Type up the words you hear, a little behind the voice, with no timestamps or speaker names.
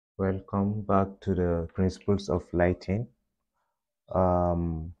Welcome back to the principles of lighting.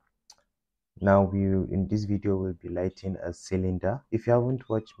 Um, Now in this video we'll be lighting a cylinder. If you haven't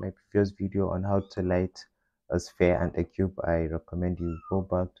watched my previous video on how to light a sphere and a cube, I recommend you go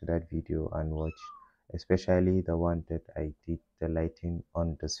back to that video and watch, especially the one that I did the lighting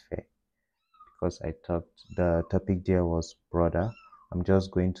on the sphere, because I thought the topic there was broader. I'm just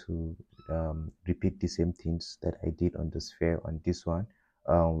going to repeat the same things that I did on the sphere on this one,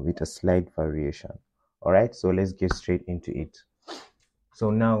 with a slight variation. All right, so let's get straight into it.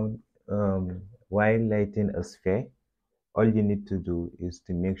 So now, while lighting a sphere, all you need to do is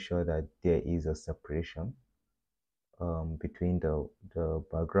to make sure that there is a separation between the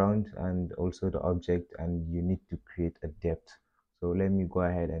background and also the object, and you need to create a depth. So let me go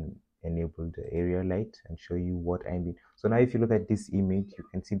ahead and enable the area light and show you what I mean. So now if you look at this image, you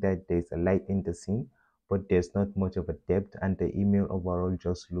can see that there's a light in the scene, but there's not much of a depth, and the image overall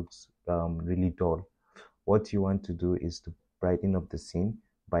just looks really dull. What you want to do is to brighten up the scene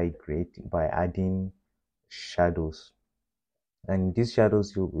by adding shadows, and these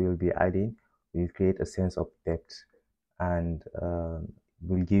shadows you will be adding will create a sense of depth, and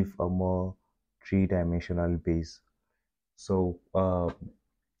will give a more three-dimensional base. So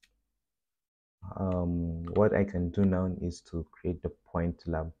what I can do now is to create the point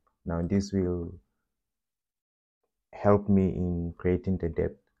lamp. Now this will help me in creating the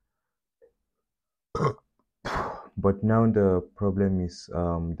depth. But now the problem is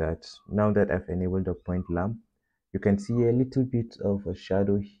that now that I've enabled the point lamp, you can see a little bit of a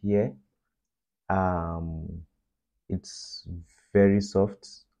shadow here. It's very soft,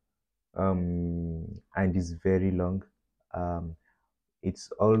 and it's very long. It's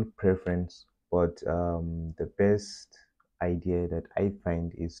all preference, but the best idea that I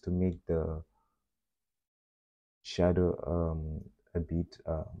find is to make the shadow a bit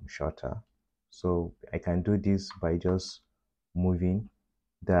shorter. So I can do this by just moving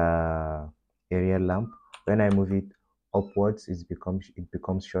the area lamp. When I move it upwards, it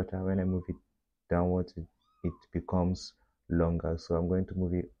becomes shorter. When I move it downwards, it becomes longer. So I'm going to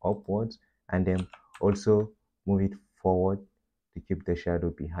move it upwards and then also move it forward to keep the shadow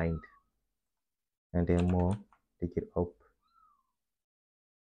behind, and then more, take it up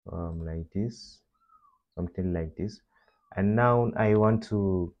like this, something like this. And now I want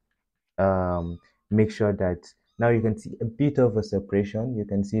to make sure that now you can see a bit of a separation. You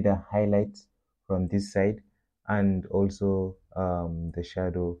can see the highlights from this side, and also the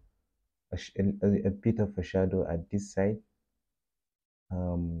shadow, a bit of a shadow at this side,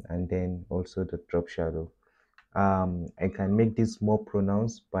 and then also the drop shadow. I can make this more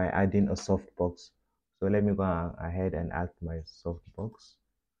pronounced by adding a softbox. So let me go ahead and add my softbox.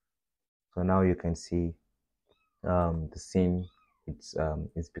 So now you can see the scene,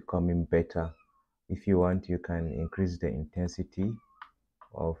 it's becoming better. If you want, you can increase the intensity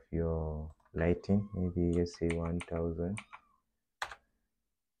of your lighting, maybe let's say 1000.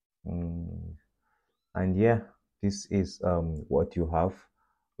 And yeah, this is what you have.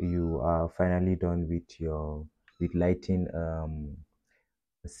 You are finally done with lighting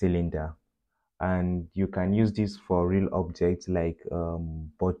a cylinder, and you can use this for real objects like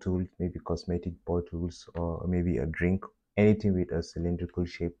bottles, maybe cosmetic bottles, or maybe a drink, anything with a cylindrical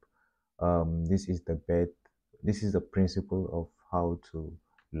shape. This is the principle of how to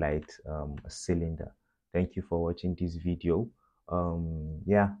light a cylinder. Thank you for watching this video.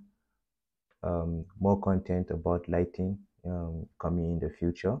 Yeah, more content about lighting coming in the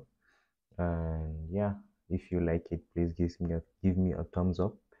future. And yeah, if you like it, please give me a thumbs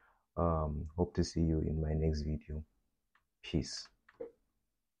up. Hope to see you in my next video. Peace.